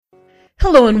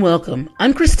Hello and welcome.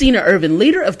 I'm Christina Irvin,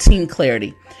 leader of Team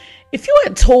Clarity. If you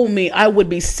had told me I would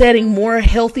be setting more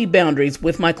healthy boundaries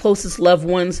with my closest loved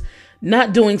ones,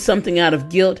 not doing something out of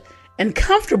guilt, and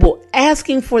comfortable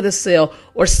asking for the sale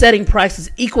or setting prices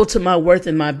equal to my worth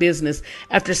in my business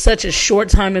after such a short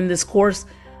time in this course,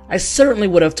 I certainly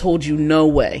would have told you no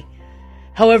way.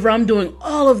 However, I'm doing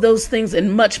all of those things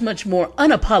and much, much more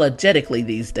unapologetically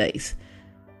these days.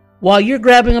 While you're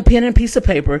grabbing a pen and piece of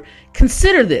paper,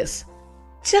 consider this.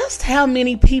 Just how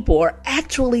many people are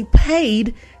actually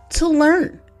paid to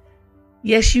learn?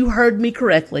 Yes, you heard me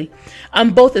correctly.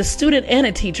 I'm both a student and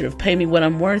a teacher of Pay Me What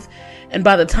I'm Worth, and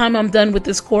by the time I'm done with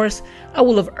this course, I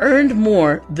will have earned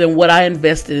more than what I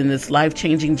invested in this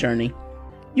life-changing journey.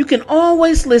 You can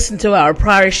always listen to our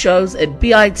prior shows at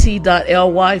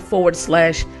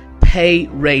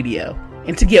bit.ly/payradio.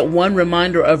 And to get one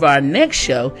reminder of our next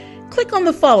show, click on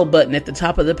the follow button at the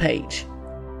top of the page.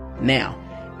 Now,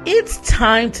 it's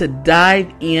time to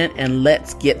dive in and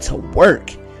let's get to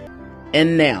work.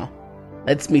 And now,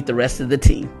 let's meet the rest of the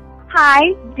team.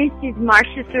 Hi, this is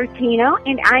Marcia Sortino,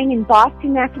 and I'm in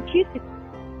Boston, Massachusetts.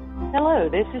 Hello,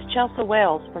 this is Chelsea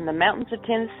Wells from the mountains of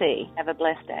Tennessee. Have a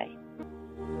blessed day.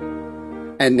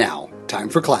 And now, time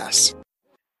for class.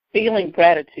 Feeling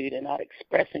gratitude and not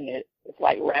expressing it is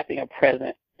like wrapping a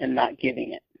present and not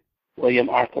giving it. William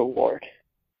Arthur Ward.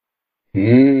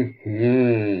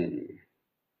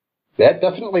 That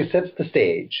definitely sets the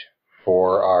stage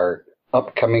for our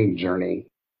upcoming journey.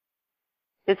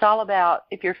 It's all about,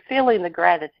 if you're feeling the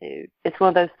gratitude, it's one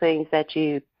of those things that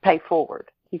you pay forward.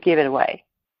 You give it away.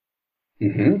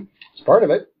 It's part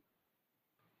of it.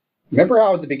 Remember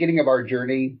how at the beginning of our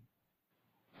journey,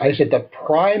 I said the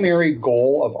primary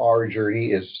goal of our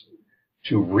journey is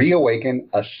to reawaken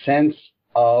a sense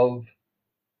of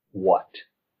what?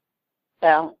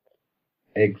 Balance.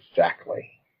 Exactly.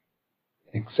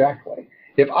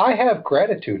 If I have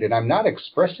gratitude and I'm not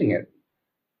expressing it,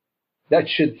 that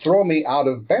should throw me out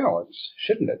of balance,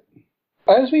 shouldn't it?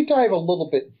 As we dive a little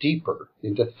bit deeper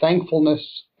into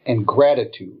thankfulness and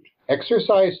gratitude,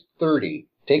 exercise 30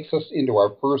 takes us into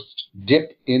our first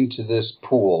dip into this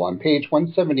pool. On page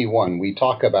 171, we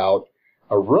talk about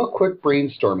a real quick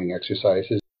brainstorming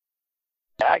exercise.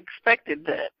 I expected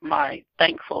that my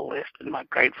thankful list and my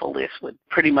grateful list would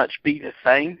pretty much be the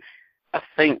same. I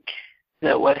think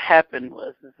that what happened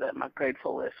is that my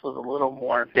grateful list was a little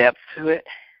more depth to it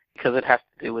because it has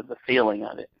to do with the feeling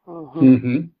of it.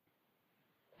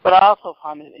 But I also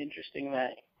find it interesting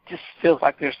that it just feels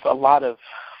like there's a lot of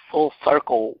full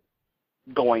circle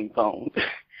going on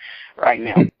right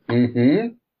now.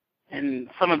 And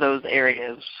some of those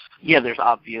areas, there's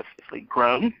obviously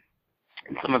grown.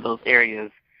 In some of those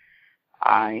areas,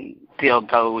 I still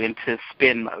go into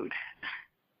spin mode.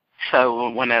 So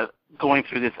when going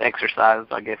through this exercise,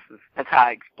 I guess that's how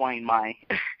I explain my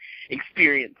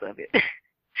experience of it.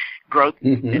 Growth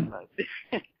in spin mode.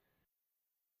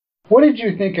 What did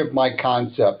you think of my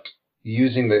concept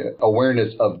using the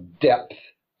awareness of depth,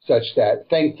 such that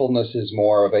thankfulness is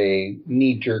more of a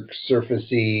knee-jerk,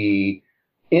 surfacey,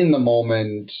 in the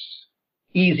moment,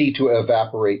 easy to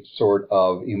evaporate sort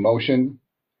of emotion,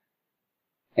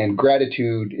 and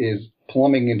gratitude is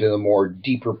plumbing into the more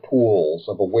deeper pools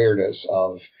of awareness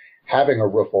of having a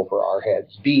roof over our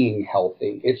heads, being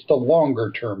healthy. It's the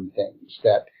longer term things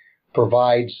that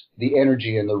provides the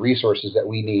energy and the resources that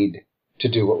we need to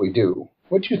do what we do.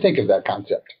 What do you think of that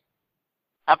concept?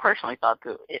 I personally thought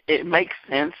that it makes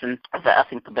sense, and I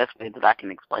think the best way that I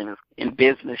can explain is in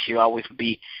business you always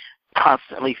be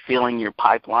constantly filling your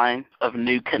pipeline of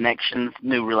new connections,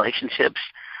 new relationships.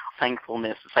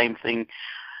 Thankfulness, the same thing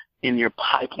in your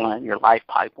pipeline, your life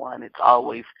pipeline. It's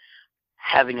always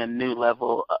having a new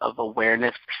level of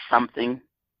awareness for something.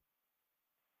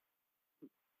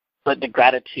 But the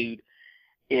gratitude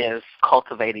is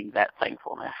cultivating that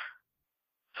thankfulness.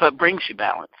 So it brings you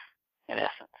balance, in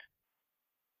essence.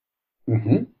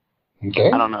 Okay.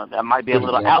 I don't know. That might be a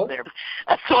little out there, but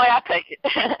that's the way I take it.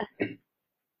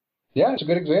 Yeah, it's a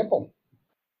good example.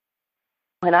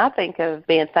 When I think of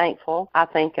being thankful, I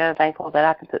think of thankful that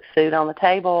I can put food on the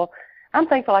table. I'm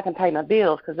thankful I can pay my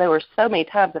bills because there were so many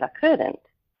times that I couldn't.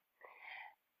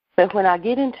 But when I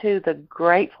get into the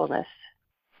gratefulness,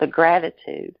 the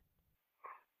gratitude,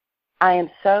 I am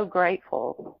so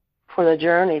grateful for the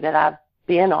journey that I've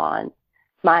been on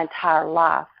my entire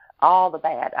life, all the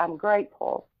bad. I'm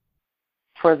grateful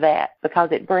for that because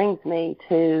it brings me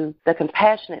to the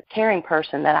compassionate, caring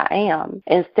person that I am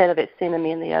instead of it sending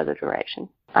me in the other direction.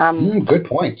 I'm good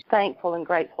point. Thankful and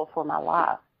grateful for my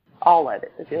life, all of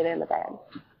it, the good and the bad.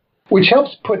 Which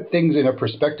helps put things in a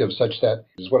perspective such that,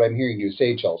 is what I'm hearing you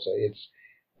say, Chelsea. It's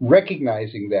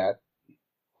recognizing that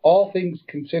all things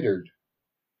considered,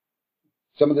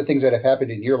 some of the things that have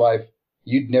happened in your life,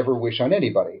 you'd never wish on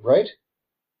anybody, right?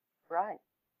 Right.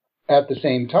 At the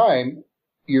same time,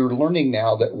 you're learning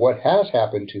now that what has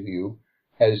happened to you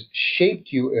has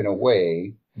shaped you in a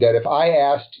way that if I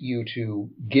asked you to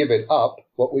give it up,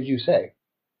 what would you say?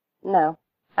 No,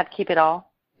 I'd keep it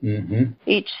all. Mm-hmm.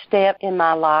 Each step in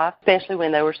my life, especially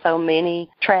when there were so many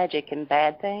tragic and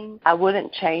bad things, I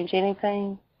wouldn't change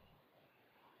anything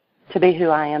to be who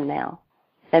I am now.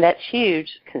 And that's huge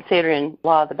considering a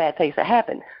lot of the bad things that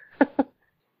happened.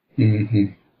 Mm-hmm.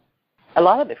 A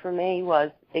lot of it for me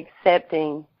was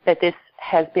accepting that this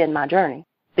has been my journey.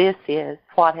 This is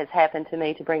what has happened to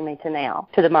me to bring me to now,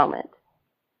 to the moment.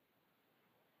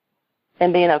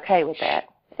 And being okay with that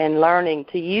and learning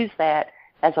to use that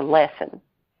as a lesson.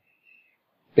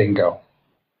 Bingo.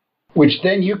 Which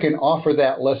then you can offer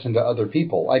that lesson to other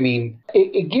people. I mean,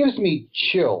 it gives me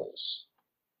chills,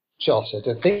 Chelsea,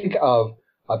 to think of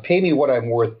a Pay Me What I'm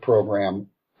Worth program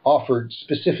offered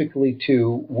specifically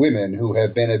to women who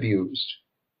have been abused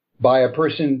by a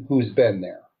person who's been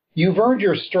there. You've earned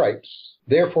your stripes.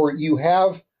 Therefore, you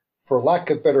have, for lack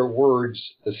of better words,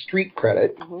 the street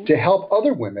credit to help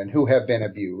other women who have been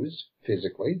abused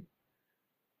physically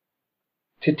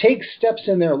to take steps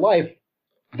in their life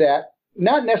that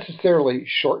not necessarily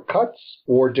shortcuts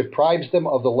or deprives them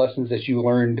of the lessons that you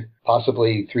learned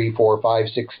possibly 3, 4, 5,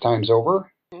 6 times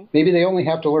over. Maybe they only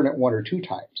have to learn it 1 or 2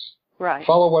 times. Right.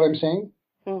 Follow what I'm saying?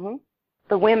 Mm-hmm.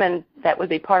 The women that would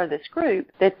be part of this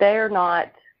group, that they're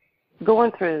not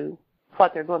going through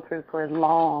what they're going through for as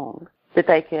long, that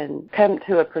they can come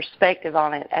to a perspective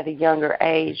on it at a younger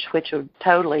age, which would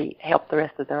totally help the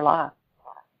rest of their life.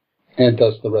 And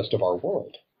thus the rest of our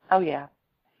world. Oh, yeah.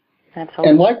 Absolutely.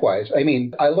 And likewise, I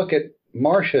mean, I look at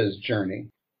Marsha's journey.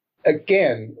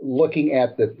 Again, looking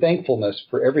at the thankfulness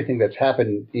for everything that's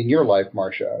happened in your life,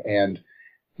 Marsha, and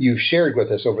you've shared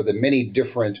with us over the many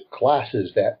different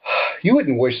classes that you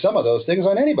wouldn't wish some of those things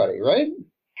on anybody, right?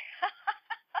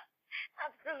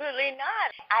 Absolutely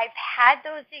not. I've had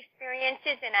those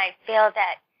experiences, and I feel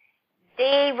that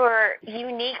they were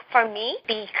unique for me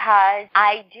because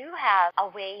I do have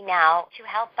a way now to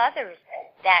help others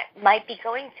that might be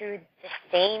going through the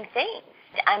same things.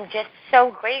 I'm just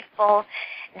so grateful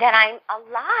that I'm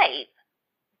alive.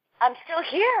 I'm still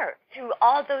here through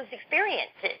all those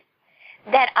experiences,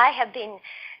 that I have been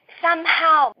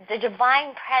somehow, the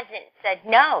divine presence said,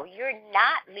 no, you're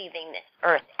not leaving this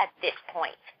earth at this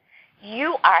point.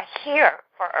 You are here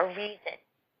for a reason.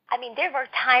 I mean, there were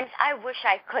times I wish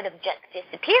I could have just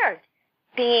disappeared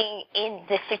being in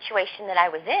the situation that I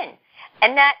was in.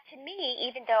 And that, to me,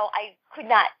 even though I could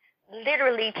not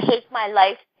literally take my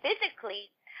life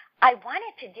physically, I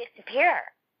wanted to disappear.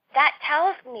 That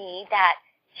tells me that,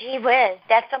 gee whiz,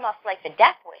 that's almost like the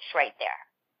death wish right there.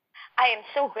 I am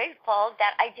so grateful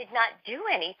that I did not do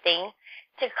anything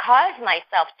to cause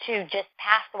myself to just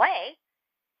pass away,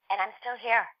 and I'm still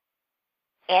here.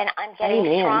 And I'm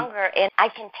getting stronger, and I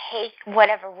can take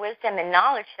whatever wisdom and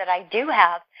knowledge that I do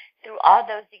have through all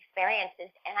those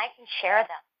experiences, and I can share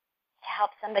them to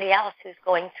help somebody else who's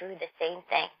going through the same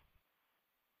thing.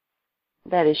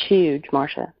 That is huge,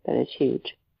 Marsha. That is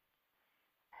huge.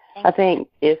 I think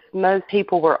if most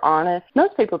people were honest,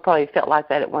 most people probably felt like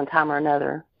that at one time or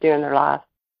another during their life.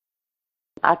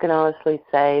 I can honestly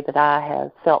say that I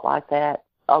have felt like that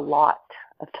a lot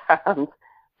of times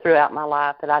throughout my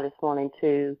life, that I just wanted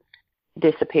to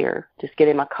disappear, just get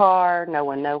in my car, no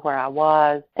one know where I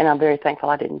was, and I'm very thankful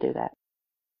I didn't do that.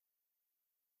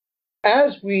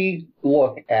 As we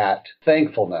look at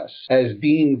thankfulness as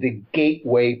being the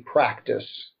gateway practice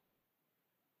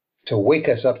to wake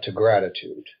us up to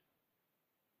gratitude,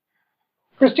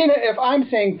 Christina, if I'm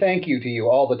saying thank you to you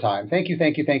all the time, thank you,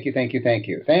 thank you, thank you, thank you, thank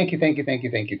you, thank you, thank you, thank you,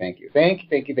 thank you, thank you, thank you,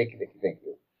 thank you, thank you, thank you, thank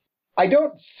you, I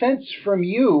don't sense from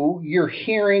you're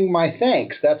hearing my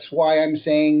thanks. That's why I'm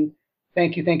saying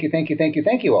thank you, thank you, thank you, thank you,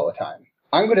 thank you all the time.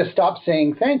 I'm going to stop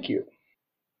saying thank you.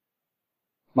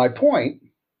 My point,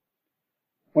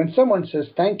 when someone says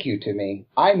thank you to me,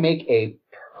 I make a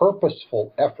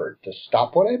purposeful effort to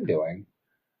stop what I'm doing,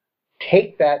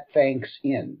 take that thanks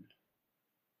in,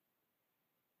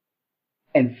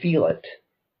 and feel it,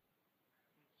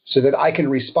 so that I can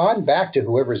respond back to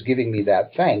whoever's giving me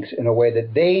that thanks in a way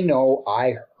that they know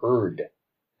I heard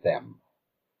them.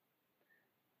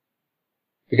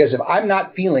 Because if I'm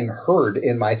not feeling heard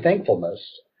in my thankfulness,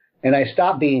 and I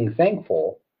stop being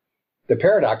thankful, the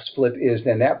paradox flip is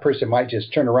then that person might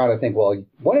just turn around and think, well,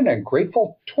 what an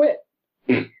ungrateful twit.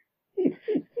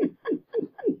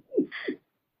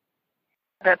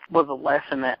 That was a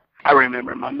lesson that I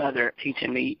remember my mother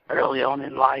teaching me early on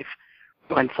in life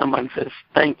when someone says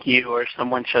thank you or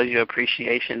someone shows you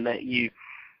appreciation, that you,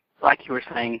 like you were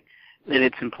saying, that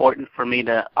it's important for me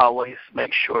to always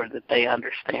make sure that they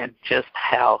understand just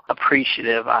how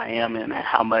appreciative I am and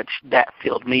how much that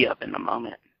filled me up in the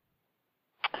moment.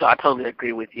 So I totally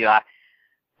agree with you.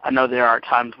 I know there are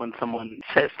times when someone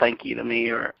says thank you to me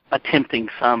or attempting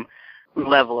some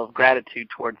level of gratitude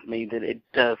towards me that it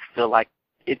does feel like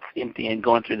it's empty and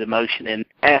going through the motion. And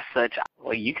as such,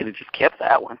 well, you could have just kept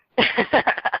that one.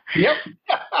 Yep.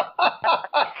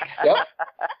 Yep.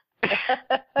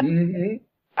 Mm-hmm.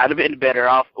 I'd have been better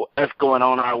off us going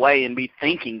on our way and me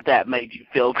thinking that made you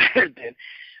feel better than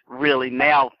really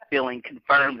now feeling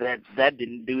confirmed that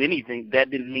didn't do anything,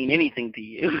 that didn't mean anything to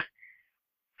you.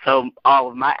 So all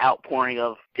of my outpouring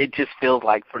of it just feels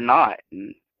like for naught,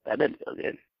 and that doesn't feel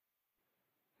good.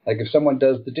 Like if someone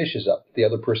does the dishes up, the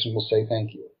other person will say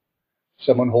thank you.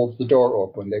 Someone holds the door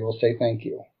open, they will say thank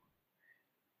you.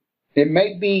 It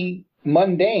might be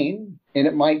mundane and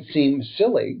it might seem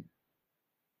silly,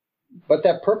 but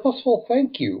that purposeful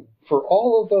thank you for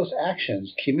all of those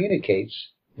actions communicates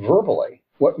verbally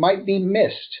what might be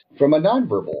missed from a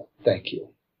nonverbal thank you.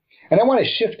 And I want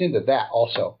to shift into that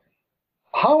also.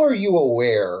 How are you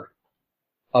aware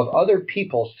of other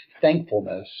people's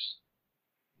thankfulness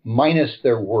minus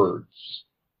their words?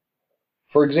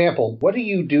 For example, what do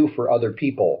you do for other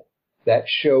people that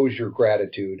shows your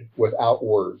gratitude without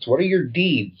words? What are your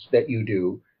deeds that you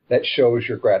do that shows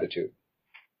your gratitude?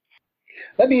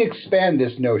 Let me expand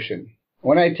this notion.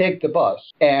 When I take the bus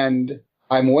and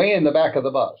I'm way in the back of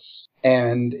the bus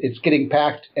and it's getting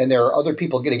packed and there are other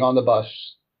people getting on the bus,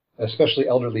 especially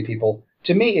elderly people,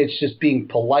 to me it's just being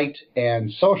polite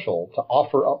and social to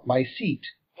offer up my seat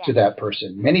to that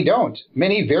person. Many don't.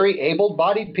 Many very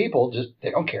able-bodied people just,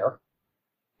 they don't care.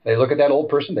 They look at that old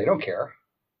person, they don't care.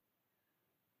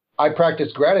 I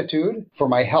practice gratitude for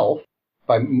my health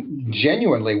by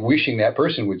genuinely wishing that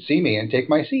person would see me and take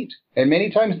my seat. And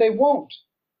many times they won't.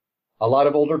 A lot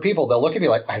of older people, they'll look at me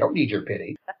like, I don't need your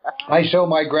pity. I show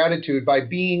my gratitude by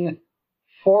being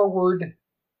forward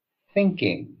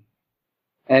thinking.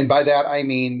 And by that I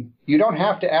mean, you don't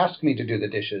have to ask me to do the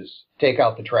dishes, take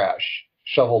out the trash,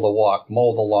 shovel the walk,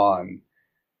 mow the lawn.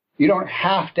 You don't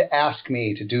have to ask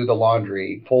me to do the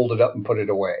laundry, fold it up and put it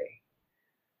away.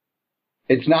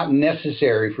 It's not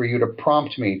necessary for you to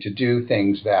prompt me to do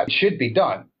things that should be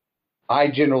done. I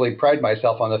generally pride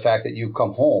myself on the fact that you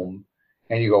come home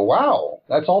and you go, wow,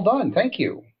 that's all done. Thank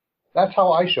you. That's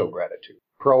how I show gratitude.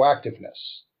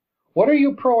 Proactiveness. What are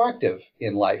you proactive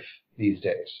in life these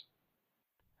days?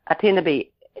 I tend to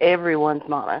be everyone's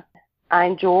mama. I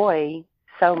enjoy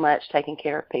so much taking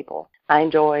care of people. I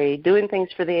enjoy doing things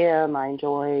for them. I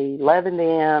enjoy loving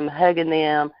them, hugging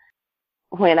them.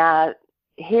 When I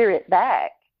hear it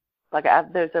back, like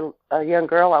there's a young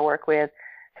girl I work with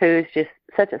who's just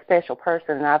such a special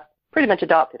person, and I've pretty much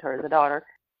adopted her as a daughter.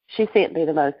 She sent me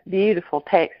the most beautiful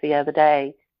text the other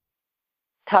day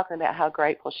talking about how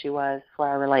grateful she was for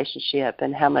our relationship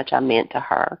and how much I meant to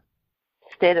her.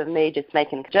 Instead of me just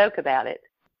making a joke about it,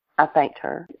 I thanked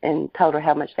her and told her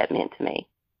how much that meant to me.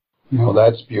 Oh,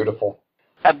 that's beautiful.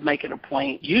 I'd make it a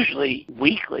point, usually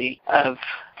weekly, of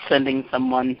sending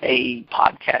someone a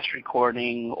podcast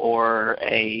recording or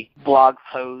a blog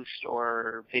post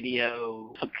or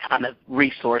video, some kind of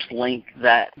resource link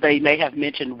that they may have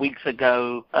mentioned weeks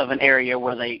ago of an area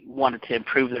where they wanted to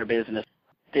improve their business.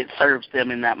 It serves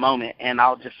them in that moment, and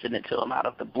I'll just send it to them out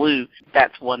of the blue.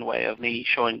 That's one way of me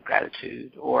showing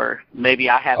gratitude. Or maybe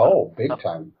I have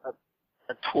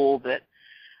a tool that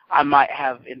I might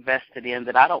have invested in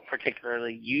that I don't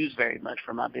particularly use very much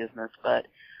for my business, but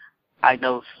I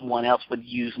know someone else would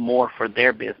use more for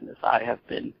their business. I have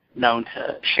been known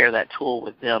to share that tool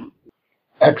with them.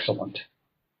 Excellent.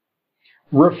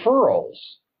 Referrals.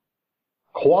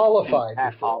 Qualified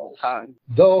referrals.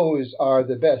 Those are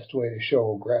the best way to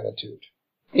show gratitude.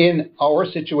 In our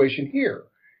situation here,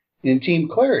 in Team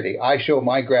Clarity, I show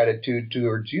my gratitude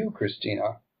towards you,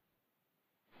 Christina,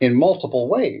 in multiple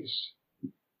ways.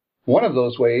 One of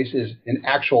those ways is an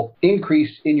actual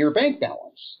increase in your bank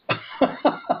balance.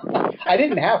 I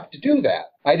didn't have to do that.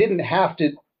 I didn't have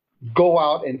to go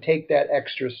out and take that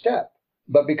extra step.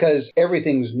 But because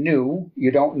everything's new,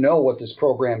 you don't know what this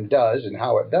program does and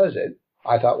how it does it,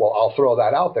 I thought, well, I'll throw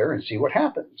that out there and see what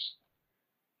happens.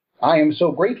 I am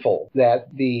so grateful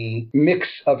that the mix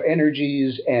of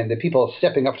energies and the people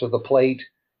stepping up to the plate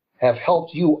have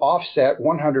helped you offset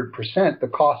 100% the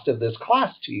cost of this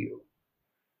class to you.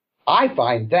 I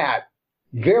find that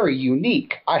very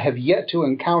unique. I have yet to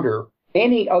encounter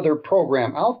any other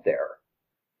program out there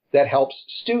that helps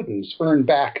students earn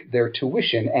back their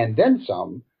tuition and then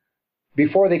some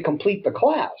before they complete the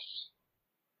class.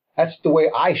 That's the way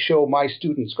I show my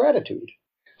students gratitude.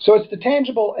 So it's the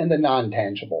tangible and the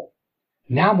non-tangible.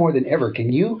 Now more than ever,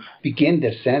 can you begin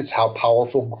to sense how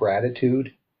powerful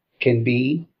gratitude can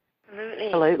be?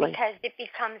 Absolutely. Because it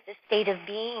becomes a state of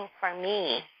being for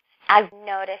me. I've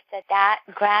noticed that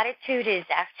gratitude is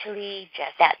actually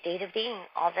just that state of being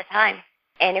all the time.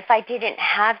 And if I didn't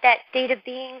have that state of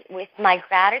being with my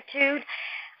gratitude,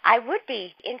 I would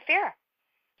be in fear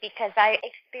because I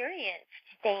experienced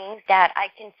things that I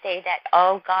can say that,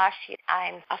 oh gosh,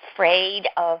 I'm afraid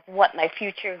of what my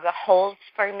future holds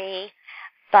for me.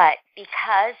 But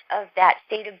because of that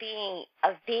state of being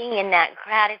in that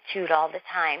gratitude all the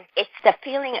time, it's the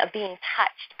feeling of being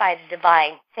touched by the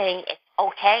divine, saying it's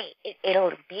okay,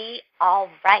 it'll be all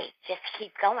right, just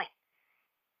keep going.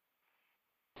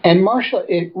 And Marcia,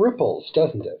 it ripples,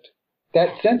 doesn't it?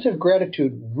 That sense of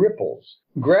gratitude ripples.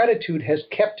 Gratitude has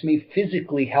kept me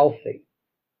physically healthy.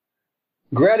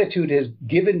 Gratitude has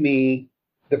given me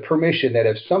the permission that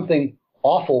if something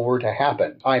awful were to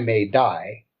happen, I may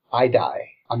die, I die.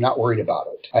 I'm not worried about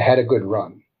it. I had a good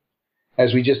run.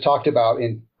 As we just talked about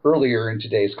earlier in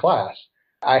today's class,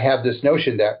 I have this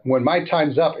notion that when my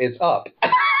time's up, it's up.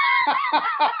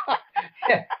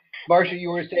 Marcia,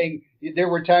 you were saying there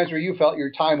were times where you felt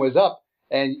your time was up,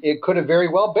 and it could have very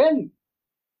well been.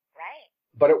 Right.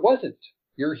 But it wasn't.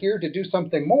 You're here to do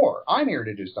something more. I'm here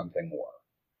to do something more.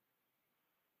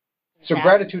 So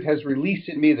gratitude has released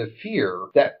in me the fear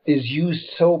that is used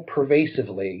so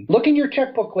pervasively. Look in your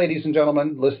checkbook, ladies and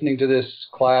gentlemen, listening to this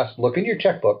class. Look in your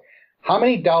checkbook. How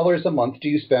many dollars a month do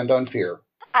you spend on fear?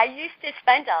 I used to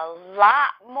spend a lot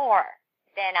more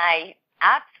than I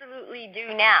absolutely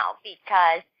do now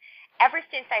because ever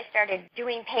since I started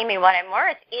doing Pay Me What I'm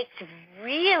Worth, it's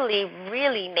really,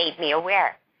 really made me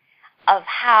aware of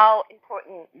how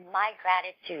important my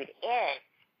gratitude is.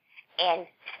 And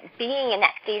being in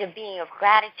that state of being of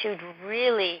gratitude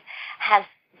really has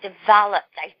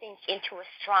developed, I think, into a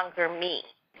stronger me.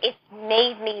 It's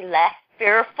made me less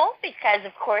fearful because,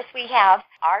 of course, we have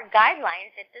our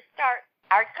guidelines at the start,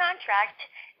 our contract,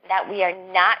 that we are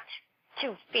not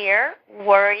to fear,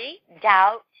 worry,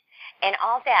 doubt, and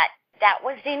all that. That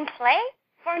was in play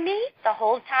for me the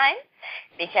whole time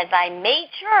because I made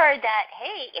sure that,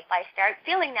 hey, if I start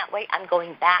feeling that way, I'm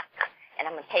going back and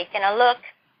I'm taking a look.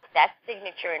 That's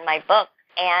signature in my book.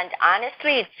 And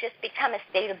honestly, it's just become a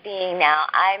state of being now.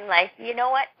 I'm like, you know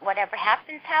what? Whatever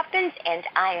happens, happens. And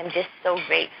I am just so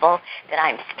grateful that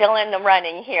I'm still in the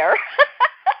running here.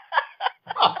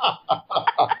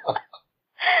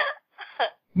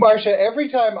 Marcia, every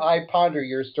time I ponder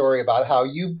your story about how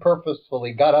you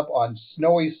purposefully got up on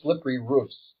snowy, slippery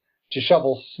roofs to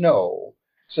shovel snow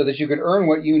so that you could earn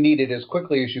what you needed as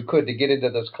quickly as you could to get into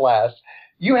this class,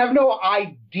 you have no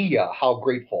idea how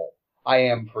grateful I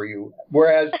am for you.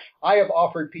 Whereas I have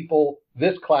offered people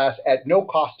this class at no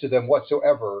cost to them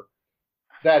whatsoever.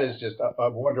 That is just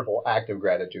a wonderful act of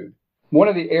gratitude. One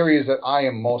of the areas that I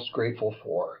am most grateful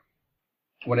for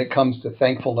when it comes to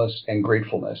thankfulness and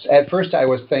gratefulness. At first I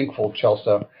was thankful,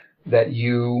 Chelsea, that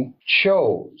you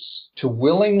chose to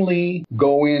willingly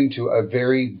go into a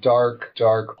very dark,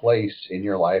 dark place in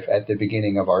your life at the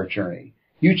beginning of our journey.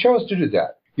 You chose to do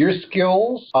that. Your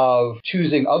skills of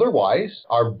choosing otherwise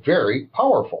are very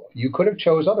powerful. You could have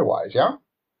chose otherwise, yeah?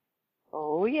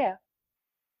 Oh, yeah.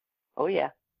 Oh, yeah.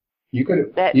 You could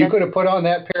have put on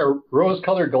that pair of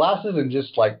rose-colored glasses and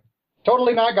just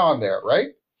totally not gone there, right?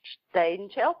 Stayed in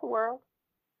Chelsea World.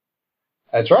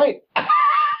 That's right.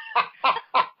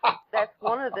 That's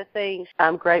one of the things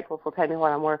I'm grateful for, Pay Me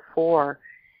What I'm Worth for,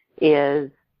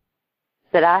 is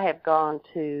that I have gone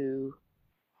to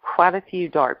quite a few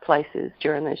dark places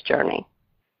during this journey.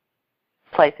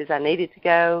 Places I needed to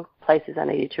go, places I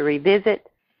needed to revisit.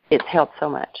 It's helped so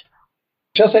much.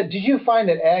 Chelsea, did you find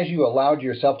that as you allowed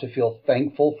yourself to feel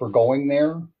thankful for going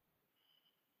there,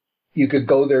 you could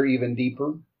go there even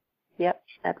deeper? Yep,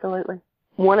 absolutely.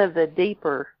 One of the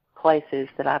deeper places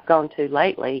that I've gone to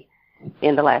lately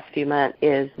in the last few months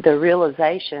is the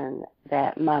realization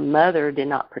that my mother did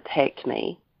not protect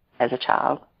me as a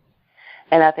child.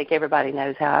 And I think everybody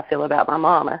knows how I feel about my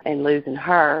mama and losing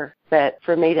her. But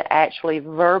for me to actually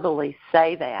verbally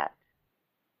say that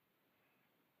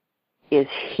is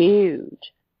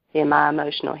huge in my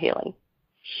emotional healing.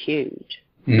 Huge.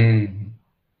 Mm.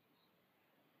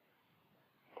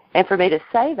 And for me to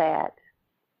say that,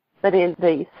 but in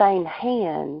the same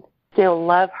hand, still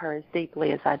love her as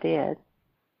deeply as I did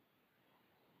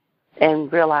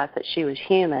and realize that she was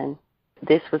human,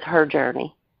 this was her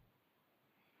journey.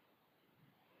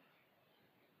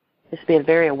 It's been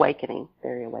very awakening,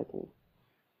 very awakening.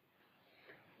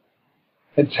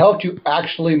 It's helped you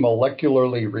actually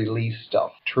molecularly release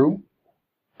stuff, true?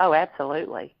 Oh,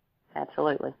 absolutely.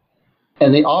 Absolutely.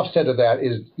 And the offset of that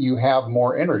is you have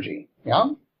more energy, yeah?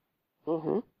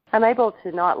 Mm-hmm. I'm able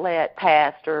to not let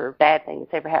past or bad things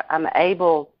ever happen. I'm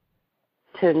able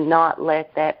to not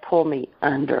let that pull me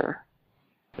under.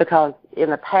 Because in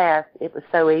the past, it was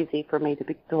so easy for me to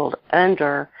be pulled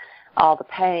under all the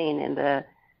pain and the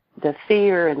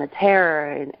fear and the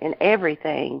terror and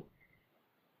everything.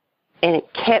 And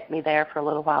it kept me there for a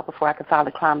little while before I could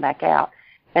finally climb back out.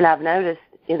 And I've noticed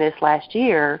in this last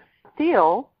year,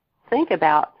 still think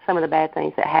about some of the bad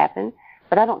things that happen,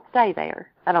 but I don't stay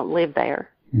there. I don't live there.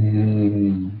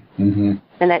 Mm-hmm.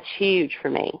 And that's huge for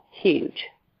me, huge.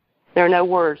 There are no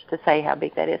words to say how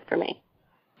big that is for me.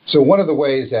 So one of the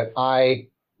ways that I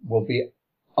will be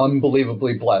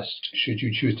unbelievably blessed, should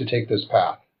you choose to take this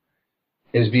path,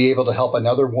 is be able to help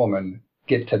another woman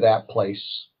get to that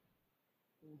place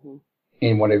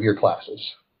in one of your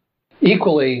classes.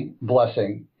 Equally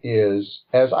blessing is,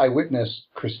 as I witnessed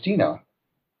Christina,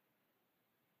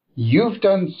 you've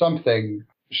done something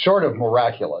short of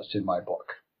miraculous in my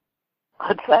book.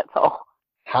 What's that all?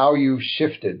 How you've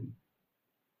shifted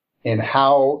in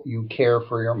how you care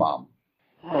for your mom.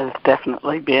 It's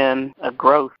definitely been a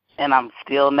growth, and I'm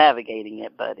still navigating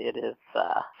it, but it is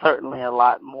certainly a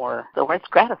lot more, so it's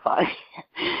gratifying.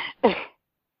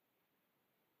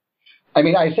 I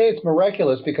mean, I say it's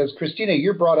miraculous because, Christina,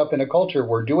 you're brought up in a culture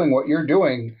where doing what you're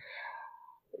doing,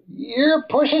 you're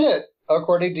pushing it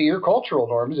according to your cultural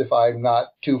norms, if I'm not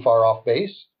too far off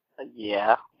base.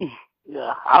 Yeah.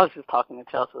 Yeah, I was just talking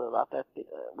to Chelsea about that.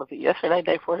 Was it yesterday,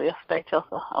 day before yesterday, Chelsea?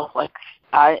 I was like,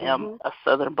 I am a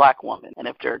Southern black woman, and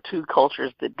if there are two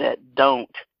cultures that don't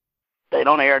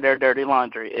air their dirty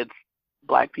laundry, it's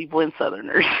black people and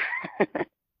Southerners.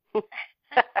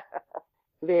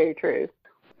 Very true.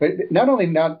 But not only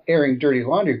not airing dirty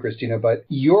laundry, Christina, but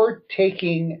you're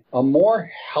taking a more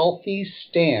healthy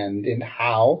stand in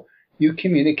how you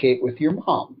communicate with your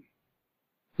mom.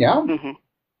 Yeah? Mm-hmm.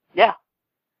 Yeah.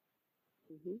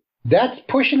 That's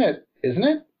pushing it, isn't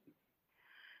it?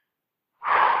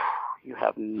 You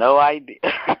have no idea.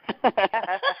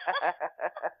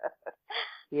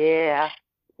 Yeah.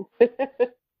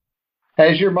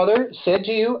 Has your mother said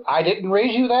to you, I didn't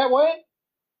raise you that way?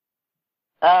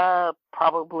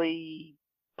 Probably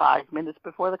 5 minutes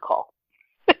before the call.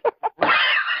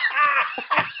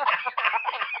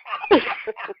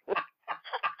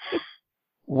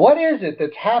 What is it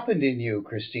that's happened in you,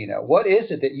 Christina? What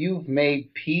is it that you've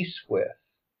made peace with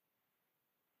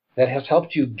that has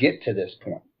helped you get to this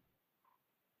point?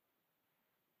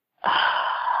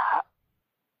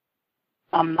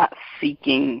 I'm not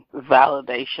seeking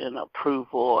validation,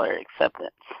 approval, or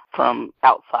acceptance from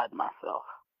outside myself.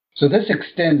 So this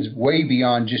extends way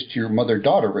beyond just your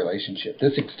mother-daughter relationship.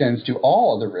 This extends to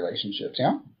all other relationships,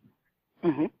 yeah?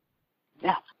 Mm-hmm.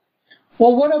 Yeah.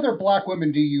 Well, what other black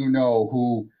women do you know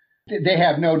who they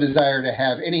have no desire to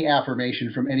have any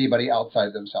affirmation from anybody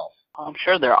outside themselves? I'm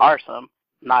sure there are some,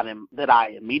 that I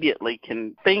immediately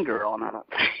can finger on, I don't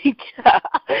think.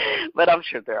 But I'm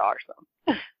sure there are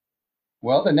some.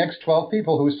 Well, the next 12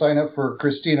 people who sign up for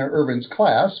Christina Irvin's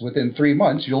class, within 3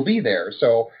 months, you'll be there.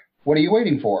 So what are you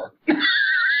waiting for?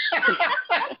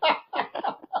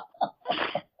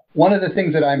 One of the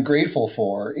things that I'm grateful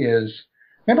for is,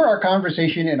 remember our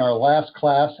conversation in our last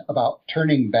class about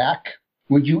turning back?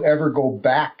 Would you ever go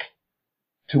back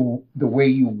to the way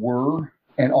you were?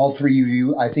 And all three of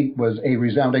you, I think, was a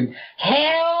resounding,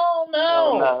 hell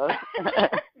no! Oh, no.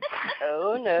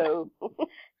 Oh, no.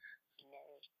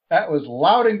 That was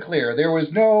loud and clear. There was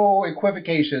no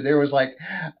equivocation. There was like,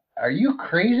 are you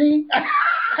crazy?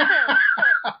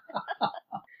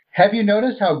 Have you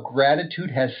noticed how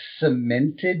gratitude has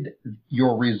cemented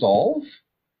your resolve?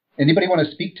 Anybody want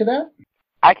to speak to that?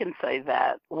 I can say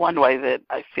that one way that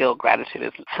I feel gratitude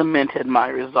has cemented my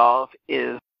resolve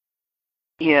is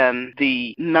in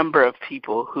the number of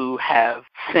people who have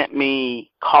sent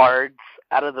me cards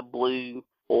out of the blue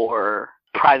or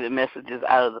private messages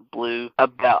out of the blue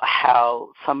about how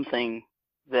something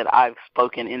that I've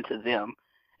spoken into them,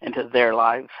 into their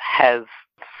lives, has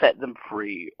set them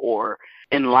free or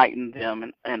enlightened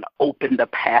them and opened a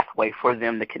pathway for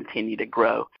them to continue to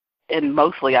grow. And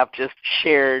mostly I've just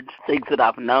shared things that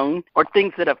I've known or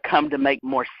things that have come to make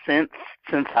more sense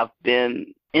since I've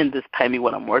been in this Pay Me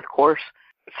What I'm Worth course.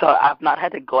 So I've not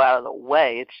had to go out of the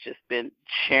way. It's just been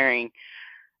sharing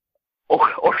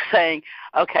or saying,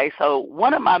 okay, so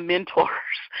one of my mentors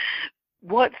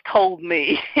once told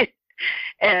me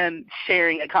and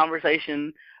sharing a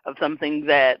conversation of something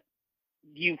that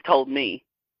you've told me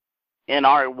in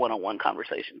our one-on-one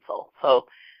conversation. So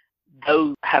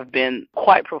those have been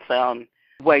quite profound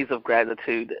ways of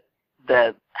gratitude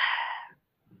that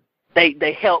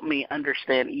they help me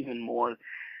understand even more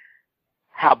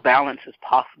how balance is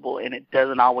possible, and it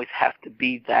doesn't always have to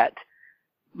be that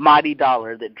mighty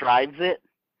dollar that drives it.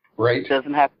 Right. It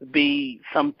doesn't have to be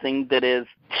something that is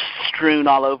strewn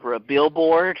all over a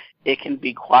billboard. It can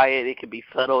be quiet, it can be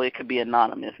subtle, it can be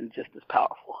anonymous, and just as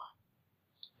powerful.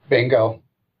 Bingo.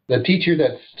 The teacher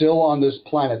that's still on this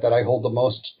planet that I hold the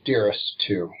most dearest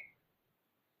to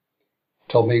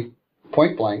told me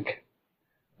point blank,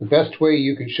 the best way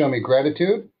you can show me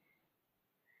gratitude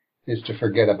is to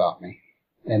forget about me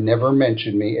and never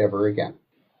mention me ever again.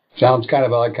 Sounds kind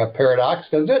of like a paradox,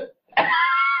 doesn't it?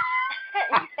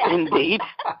 Indeed.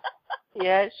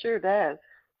 Yeah, it sure does.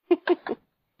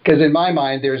 Because in my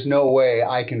mind, there's no way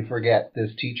I can forget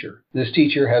this teacher. This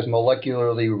teacher has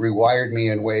molecularly rewired me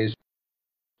in ways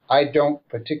I don't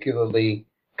particularly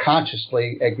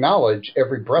consciously acknowledge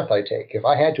every breath I take. If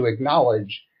I had to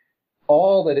acknowledge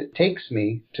all that it takes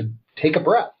me to take a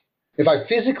breath, if I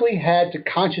physically had to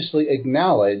consciously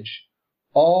acknowledge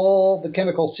all the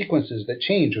chemical sequences that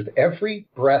change with every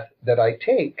breath that I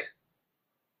take,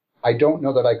 I don't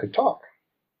know that I could talk.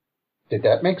 Did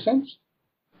that make sense?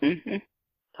 Mm-hmm.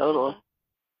 Totally.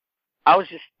 I was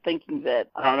just thinking that,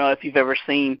 I don't know if you've ever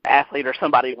seen an athlete or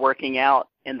somebody working out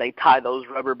and they tie those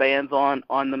rubber bands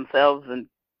on themselves and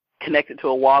connect it to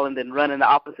a wall and then run in the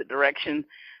opposite direction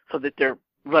so that they're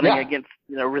running against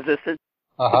resistance.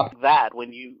 That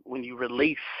when you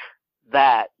release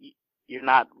that, you're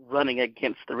not running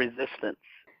against the resistance.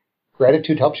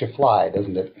 Gratitude helps you fly,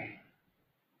 doesn't it?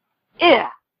 Yeah.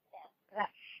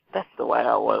 That's the way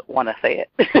I want to say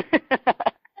it.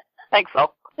 Thanks,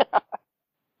 so.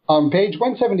 On page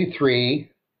 173,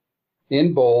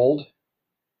 in bold,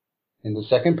 in the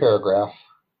second paragraph,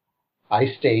 I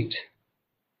state,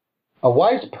 a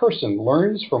wise person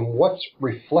learns from what's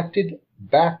reflected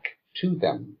back to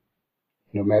them,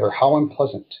 no matter how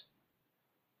unpleasant.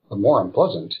 The more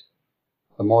unpleasant,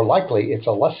 the more likely it's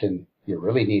a lesson you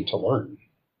really need to learn.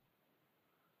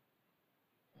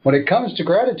 When it comes to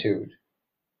gratitude,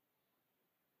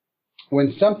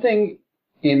 when something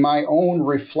in my own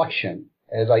reflection,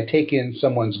 as I take in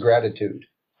someone's gratitude,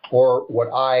 or what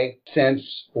I sense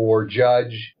or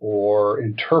judge or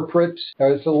interpret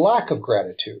as a lack of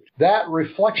gratitude, that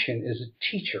reflection is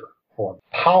a teacher for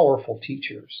powerful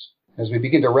teachers. As we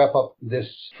begin to wrap up this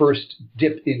first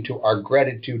dip into our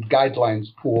gratitude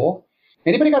guidelines pool,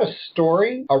 anybody got a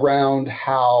story around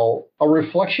how a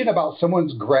reflection about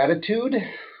someone's gratitude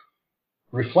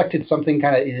reflected something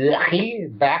kind of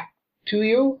yucky back to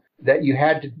you that you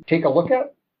had to take a look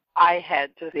at? I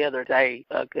had just the other day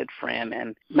a good friend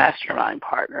and mastermind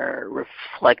partner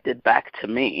reflected back to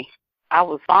me. I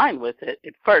was fine with it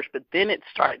at first, but then it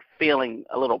started feeling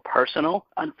a little personal,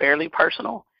 unfairly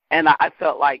personal. And I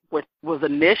felt like what was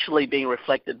initially being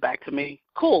reflected back to me,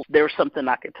 cool, there was something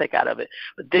I could take out of it.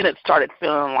 But then it started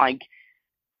feeling like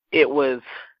it was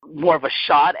more of a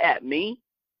shot at me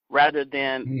rather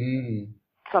than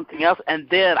something else. And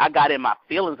then I got in my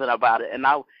feelings about it. And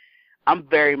I'm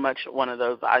very much one of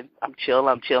those, I'm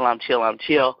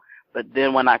chill. But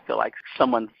then when I feel like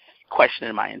someone's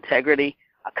questioning my integrity,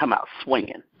 I come out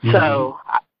swinging. Mm-hmm. So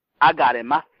I got in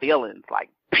my feelings like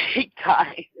big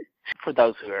time. For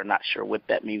those who are not sure what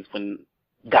that means, when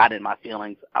got in my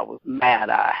feelings, I was mad.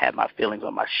 I had my feelings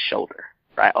on my shoulder,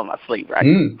 right, on my sleeve, right?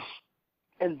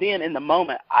 And then in the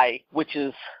moment, which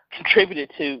is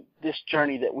contributed to this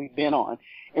journey that we've been on,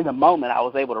 in the moment I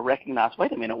was able to recognize,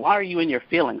 wait a minute, why are you in your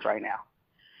feelings right now?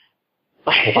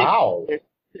 Wow.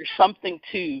 There's something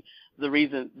to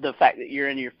the fact that you're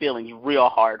in your feelings real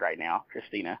hard right now,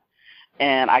 Christina.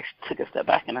 And I took a step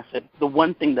back and I said, the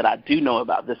one thing that I do know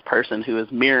about this person who is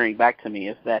mirroring back to me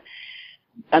is that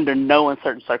under no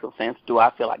uncertain circumstance do I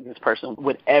feel like this person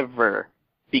would ever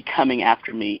be coming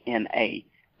after me in a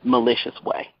malicious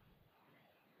way.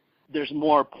 There's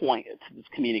more point to this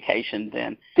communication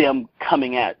than them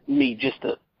coming at me just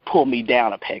to pull me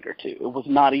down a peg or two. It was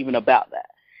not even about that.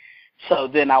 So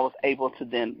then I was able to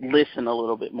then listen a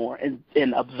little bit more and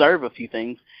observe a few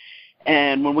things.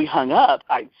 And when we hung up,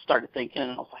 I started thinking,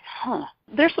 and I was like,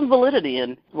 there's some validity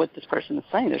in what this person is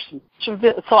saying. So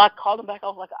I called him back. I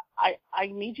was like, I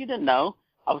need you to know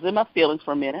I was in my feelings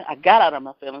for a minute. I got out of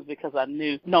my feelings because I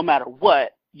knew no matter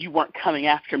what, you weren't coming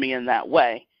after me in that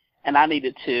way. And I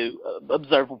needed to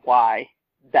observe why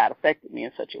that affected me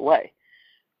in such a way.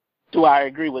 Do I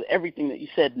agree with everything that you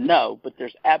said? No, but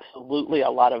there's absolutely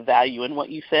a lot of value in what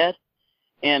you said.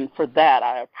 And for that,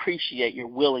 I appreciate your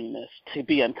willingness to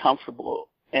be uncomfortable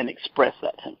and express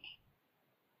that to me.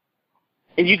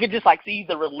 And you could just like see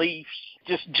the relief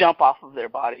just jump off of their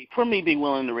body for me being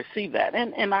willing to receive that.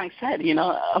 And like I said,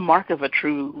 a mark of a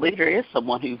true leader is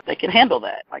someone who they can handle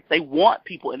that. Like they want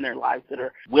people in their lives that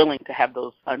are willing to have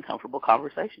those uncomfortable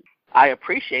conversations. I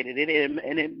appreciated it,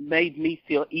 and it made me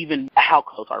feel even how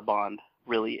close our bond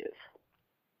really is.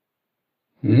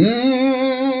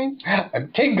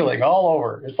 I'm tingling all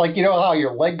over. It's like, how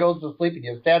your leg goes to sleep and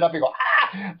you stand up and you go,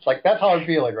 ah! It's like, that's how I'm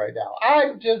feeling right now.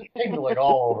 I'm just tingling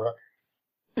all over.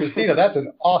 Christina, that's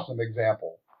an awesome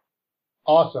example.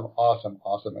 Awesome, awesome,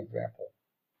 awesome example.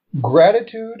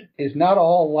 Gratitude is not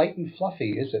all light and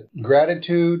fluffy, is it?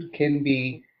 Gratitude can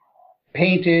be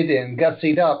painted and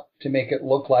gussied up to make it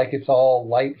look like it's all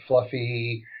light,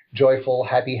 fluffy, joyful,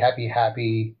 happy, happy,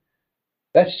 happy.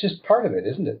 That's just part of it,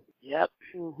 isn't it? Yep.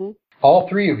 Mm-hmm. All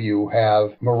three of you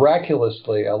have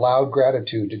miraculously allowed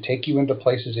gratitude to take you into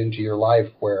places into your life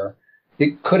where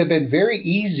it could have been very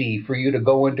easy for you to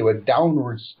go into a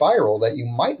downward spiral that you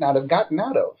might not have gotten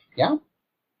out of. Yeah?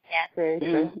 Yeah. Very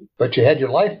true. Mm-hmm. But you had your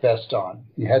life vest on.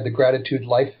 You had the gratitude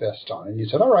life vest on. And you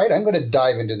said, all right, I'm going to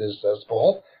dive into this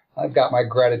cesspool. I've got my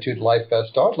gratitude life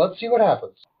vest on. Let's see what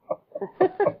happens.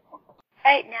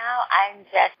 Right now, I'm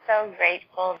just so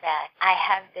grateful that I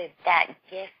have that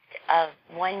gift of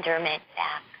wonderment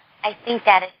back. I think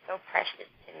that is so precious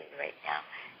to me right now.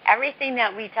 Everything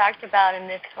that we talked about in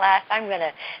this class, I'm going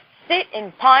to sit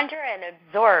and ponder and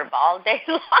absorb all day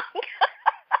long.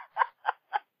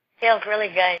 Feels really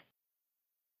good.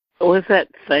 What was that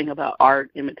saying about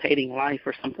art imitating life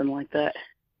or something like that?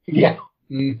 Yeah.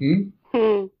 Mm-hmm.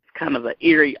 It's kind of an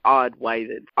eerie, odd way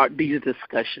that these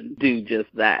discussions do just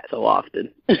that so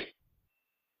often.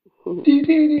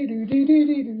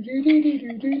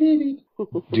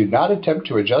 Do not attempt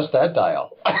to adjust that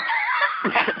dial.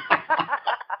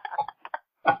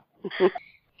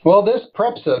 Well, this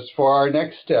preps us for our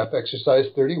next step, exercise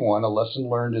 31, a lesson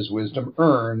learned is wisdom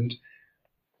earned.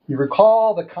 You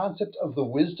recall the concept of the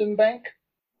wisdom bank?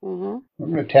 Mm-hmm. We're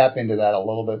going to tap into that a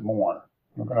little bit more.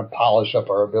 We're going to polish up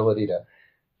our ability to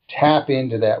tap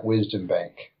into that wisdom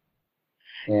bank.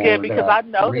 And good, because I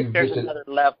know that there's revisit another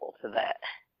level to that.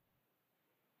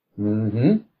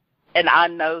 Mm-hmm. And I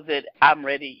know that I'm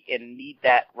ready and need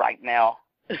that right now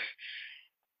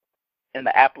in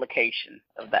the application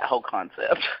of that whole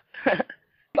concept.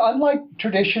 Unlike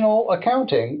traditional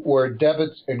accounting, where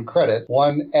debits and credit,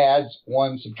 one adds,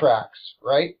 one subtracts,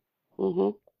 right?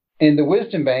 Mm-hmm. In the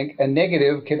wisdom bank, a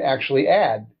negative can actually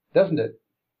add, doesn't it?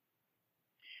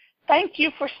 Thank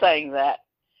you for saying that.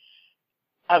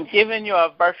 I'm giving you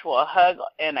a virtual hug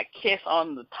and a kiss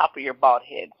on the top of your bald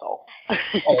head, so.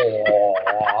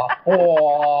 Aww.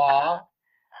 Aww.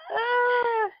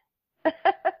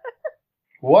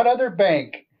 What other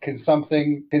bank can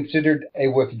something considered a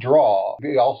withdrawal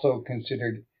be also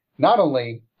considered not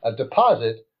only a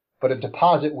deposit, but a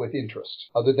deposit with interest,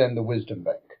 other than the wisdom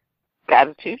bank?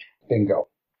 Gratitude. Bingo.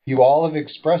 You all have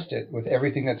expressed it with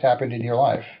everything that's happened in your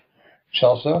life.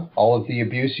 Chelsea, all of the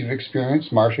abuse you've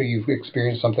experienced. Marcia, you've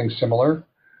experienced something similar.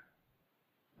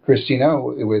 Christina,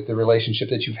 with the relationship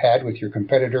that you've had with your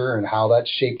competitor and how that's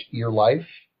shaped your life.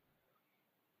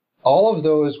 All of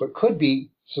those, what could be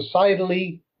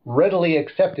societally readily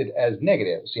accepted as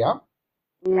negatives, yeah?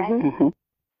 Mm-hmm.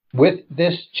 With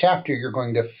this chapter, you're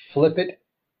going to flip it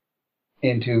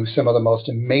into some of the most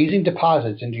amazing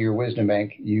deposits into your wisdom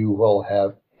bank you will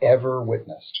have ever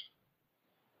witnessed.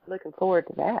 Looking forward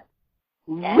to that.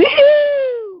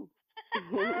 Woohoo!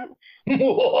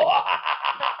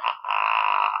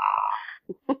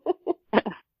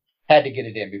 Had to get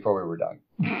it in before we were done.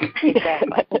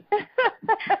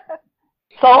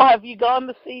 So have you gone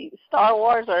to see Star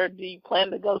Wars, or do you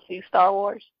plan to go see Star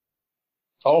Wars?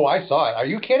 Oh, I saw it. Are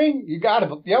you kidding? You got it.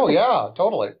 Oh, yeah,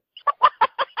 totally.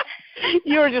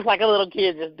 You were just like a little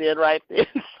kid just did right then.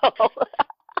 So.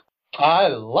 I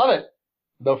love it.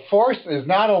 The Force is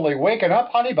not only waking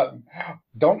up, honey, but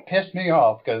don't piss me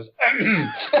off, because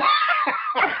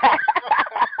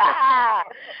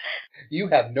you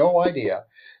have no idea.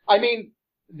 I mean,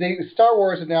 the Star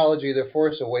Wars analogy, The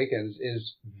Force Awakens,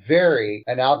 is very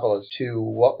analogous to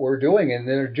what we're doing in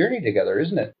their journey together,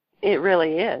 isn't it? It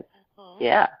really is. Mm-hmm.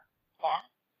 Yeah. Yeah.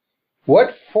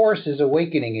 What force is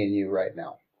awakening in you right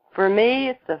now? For me,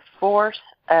 it's the force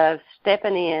of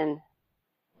stepping in,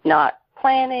 not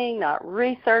planning, not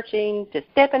researching, just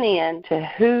stepping in to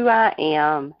who I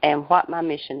am and what my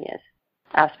mission is.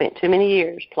 I've spent too many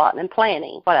years plotting and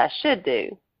planning what I should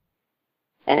do,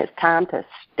 and it's time to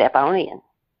step on in.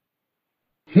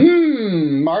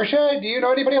 Marcia, do you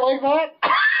know anybody like that?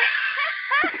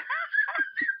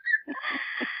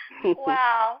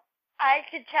 Wow. I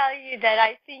could tell you that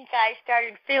I think I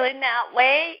started feeling that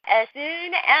way as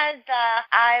soon as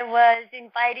I was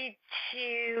invited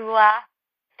to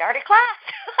start a class.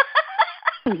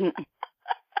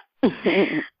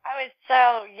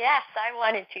 I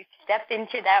wanted to step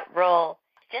into that role.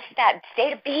 Just that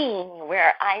state of being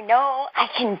where I know I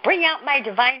can bring out my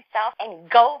divine self and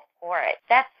go for it.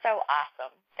 That's so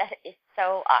awesome. That is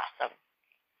so awesome.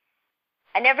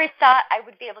 I never thought I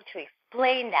would be able to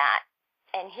explain that.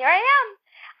 And here I am.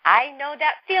 I know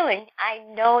that feeling. I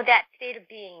know that state of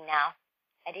being now.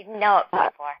 I didn't know it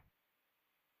before.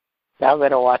 Y'all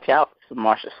better watch out for some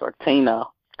Marsha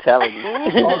Sortino. Telling you.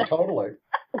 Oh, totally.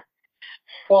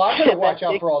 Well, I'm going to watch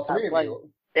out for all three of you.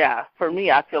 Yeah, for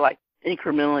me, I feel like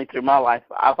incrementally through my life,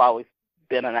 I've always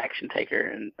been an action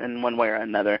taker in one way or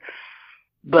another.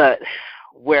 But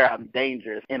where I'm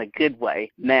dangerous in a good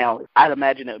way now, I'd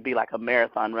imagine it would be like a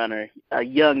marathon runner. A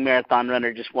young marathon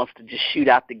runner just wants to just shoot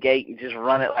out the gate and just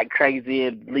run it like crazy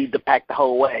and lead the pack the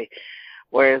whole way.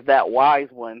 Whereas that wise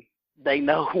one, they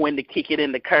know when to kick it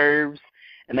in the curves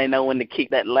and they know when to kick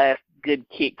that last good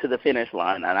kick to the finish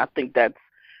line. And I think that's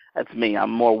me.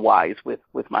 I'm more wise with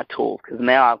my tools because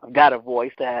now I've got a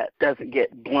voice that doesn't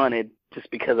get blunted just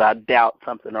because I doubt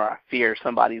something or I fear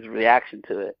somebody's reaction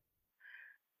to it.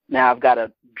 Now I've got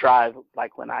to drive,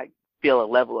 like when I feel a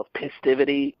level of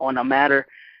festivity on a matter,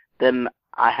 then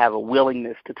I have a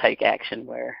willingness to take action,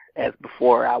 whereas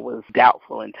before I was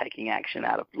doubtful in taking action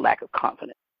out of lack of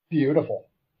confidence. Beautiful.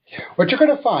 What you're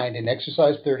going to find in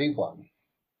exercise 31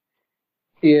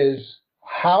 is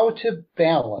how to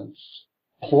balance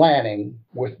planning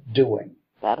with doing.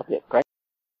 That'll be great.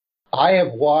 I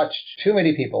have watched too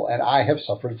many people, and I have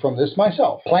suffered from this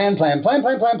myself. Plan. We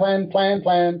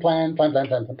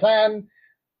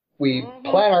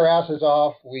plan our asses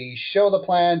off. We show the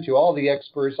plan to all the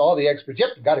experts.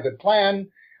 Yep, got a good plan.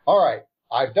 All right,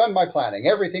 I've done my planning.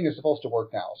 Everything is supposed to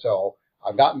work now. So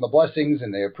I've gotten the blessings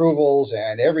and the approvals,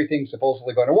 and everything's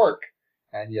supposedly going to work.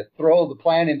 And you throw the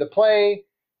plan into play,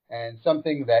 and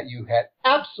something that you had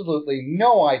absolutely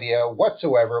no idea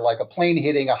whatsoever, like a plane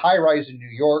hitting a high-rise in New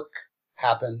York,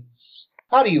 happens.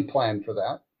 How do you plan for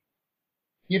that?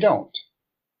 You don't.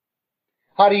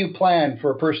 How do you plan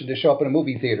for a person to show up in a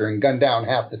movie theater and gun down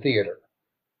half the theater?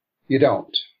 You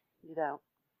don't. You don't.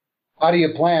 How do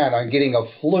you plan on getting a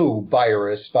flu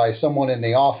virus by someone in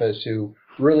the office who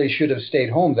really should have stayed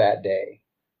home that day?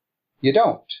 You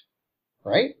don't.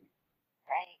 Right?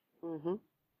 Right. Mm-hmm.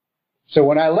 So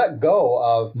when I let go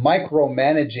of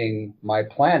micromanaging my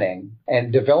planning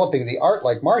and developing the art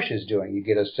like Marsha's doing, you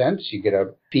get a sense, you get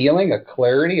a feeling, a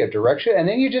clarity, a direction, and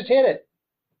then you just hit it.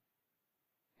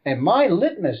 And my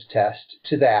litmus test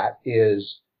to that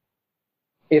is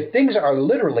if things are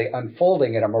literally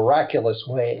unfolding in a miraculous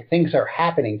way, things are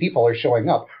happening, people are showing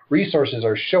up, resources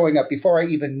are showing up before I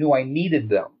even knew I needed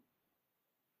them,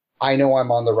 I know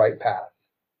I'm on the right path.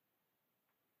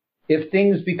 If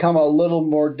things become a little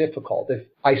more difficult, if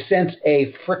I sense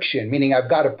a friction, meaning I've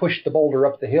got to push the boulder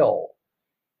up the hill,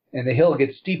 and the hill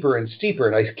gets steeper and steeper,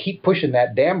 and I keep pushing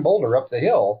that damn boulder up the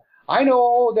hill, I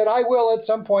know that I will at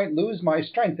some point lose my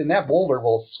strength, and that boulder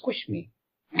will squish me.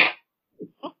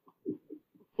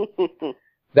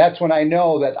 That's when I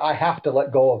know that I have to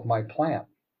let go of my plan,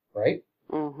 right?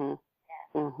 Mm-hmm.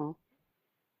 Mm-hmm.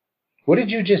 What did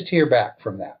you just hear back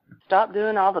from that? Stop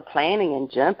doing all the planning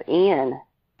and jump in.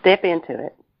 Step into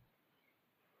it.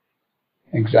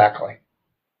 Exactly.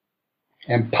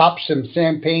 And pop some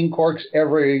champagne corks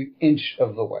every inch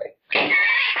of the way.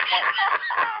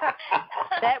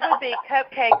 That would be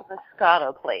cupcake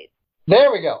Moscato plate.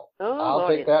 There we go. Ooh, I'll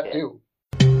Lord, take that too.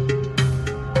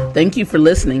 Thank you for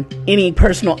listening. Any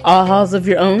personal ahas of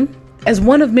your own? As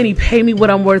one of many Pay Me What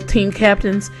I'm Worth team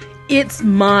captains, it's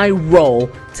my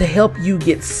role to help you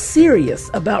get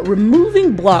serious about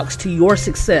removing blocks to your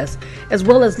success, as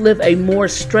well as live a more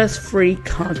stress-free,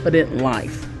 confident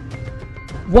life.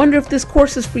 Wonder if this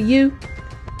course is for you?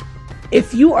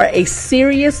 If you are a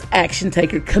serious action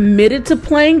taker committed to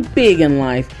playing big in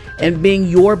life and being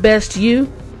your best you,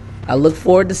 I look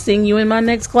forward to seeing you in my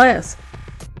next class.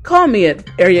 Call me at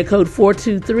area code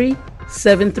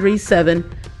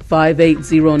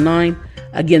 423-737-5809.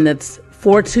 Again, that's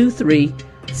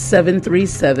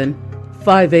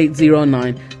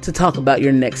 423-737-5809 to talk about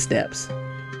your next steps.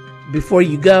 Before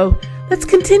you go, let's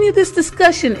continue this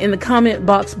discussion in the comment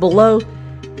box below.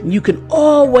 You can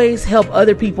always help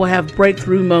other people have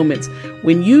breakthrough moments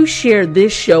when you share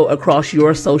this show across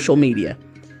your social media.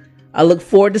 I look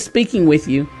forward to speaking with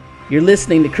you. You're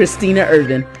listening to Christina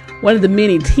Irvin, one of the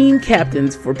many team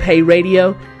captains for Pay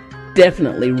Radio.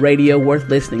 Definitely radio worth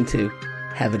listening to.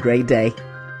 Have a great day.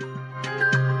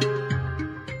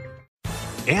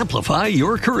 Amplify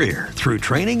your career through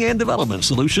training and development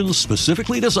solutions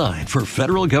specifically designed for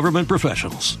federal government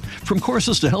professionals. From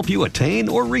courses to help you attain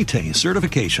or retain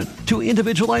certification, to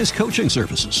individualized coaching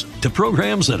services, to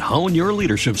programs that hone your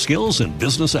leadership skills and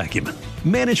business acumen,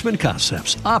 Management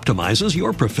Concepts optimizes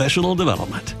your professional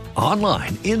development.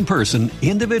 Online, in person,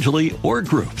 individually, or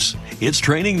groups, it's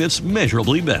training that's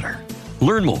measurably better.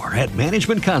 Learn more at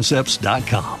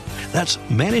managementconcepts.com. That's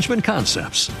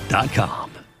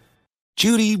managementconcepts.com.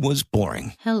 Judy was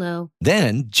boring. Hello.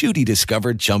 Then Judy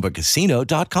discovered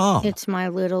ChumbaCasino.com. It's my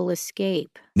little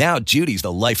escape. Now Judy's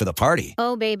the life of the party.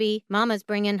 Oh, baby, mama's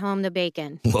bringing home the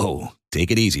bacon. Whoa,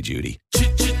 take it easy, Judy.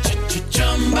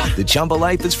 The Chumba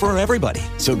life is for everybody.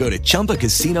 So go to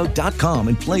ChumbaCasino.com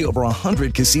and play over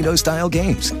 100 casino-style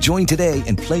games. Join today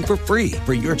and play for free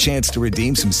for your chance to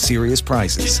redeem some serious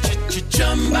prizes.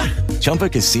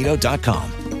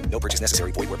 ChumbaCasino.com. No purchase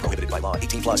necessary. Void where prohibited by law.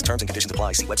 18+ terms and conditions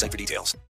apply. See website for details.